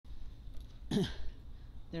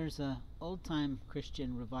There's a old-time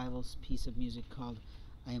Christian revival piece of music called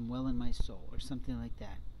I Am Well in My Soul, or something like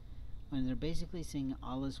that, when they're basically singing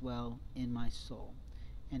all is well in my soul,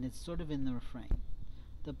 and it's sort of in the refrain.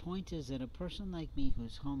 The point is that a person like me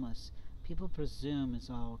who's homeless, people presume is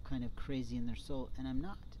all kind of crazy in their soul, and I'm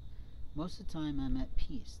not. Most of the time I'm at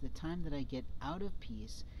peace. The time that I get out of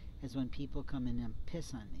peace is when people come in and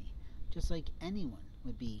piss on me, just like anyone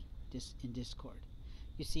would be in discord.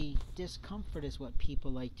 You see, discomfort is what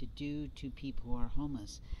people like to do to people who are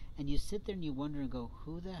homeless, and you sit there and you wonder and go,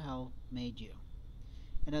 who the hell made you?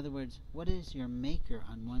 In other words, what is your maker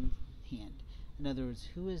on one hand? In other words,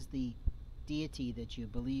 who is the deity that you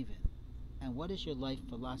believe in? And what is your life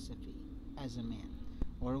philosophy as a man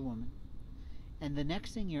or a woman? And the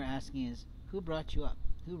next thing you're asking is, who brought you up?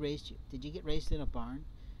 Who raised you? Did you get raised in a barn?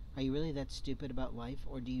 Are you really that stupid about life?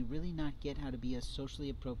 Or do you really not get how to be a socially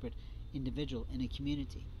appropriate individual in a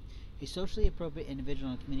community? A socially appropriate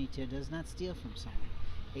individual in a community does not steal from someone.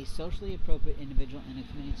 A socially appropriate individual in a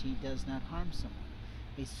community does not harm someone.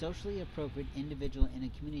 A socially appropriate individual in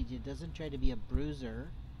a community doesn't try to be a bruiser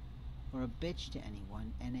or a bitch to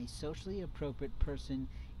anyone, and a socially appropriate person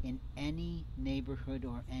in any neighborhood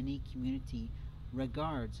or any community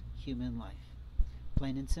regards human life.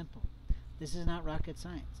 Plain and simple. This is not rocket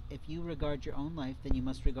science. If you regard your own life, then you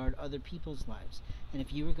must regard other people's lives. And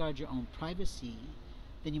if you regard your own privacy,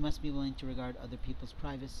 then you must be willing to regard other people's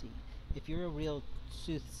privacy. If you're a real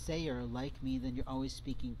soothsayer like me, then you're always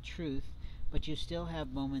speaking truth, but you still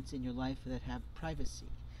have moments in your life that have privacy.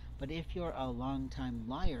 But if you're a long-time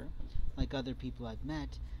liar, like other people I've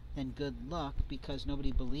met, then good luck, because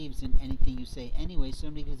nobody believes in anything you say anyway, so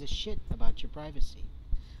nobody gives a shit about your privacy.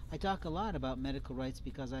 I talk a lot about medical rights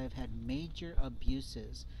because I have had major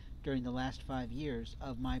abuses during the last 5 years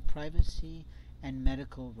of my privacy and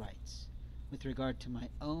medical rights with regard to my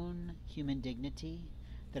own human dignity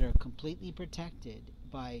that are completely protected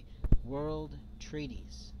by world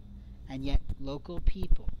treaties. And yet local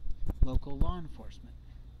people, local law enforcement,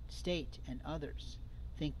 state and others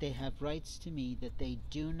think they have rights to me that they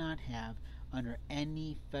do not have under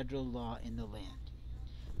any federal law in the land.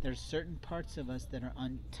 There are certain parts of us that are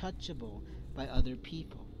untouchable by other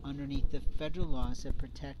people underneath the federal laws that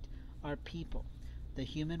protect our people, the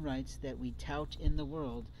human rights that we tout in the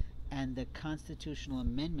world, and the constitutional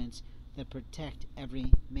amendments that protect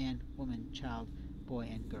every man, woman, child, boy,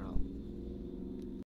 and girl.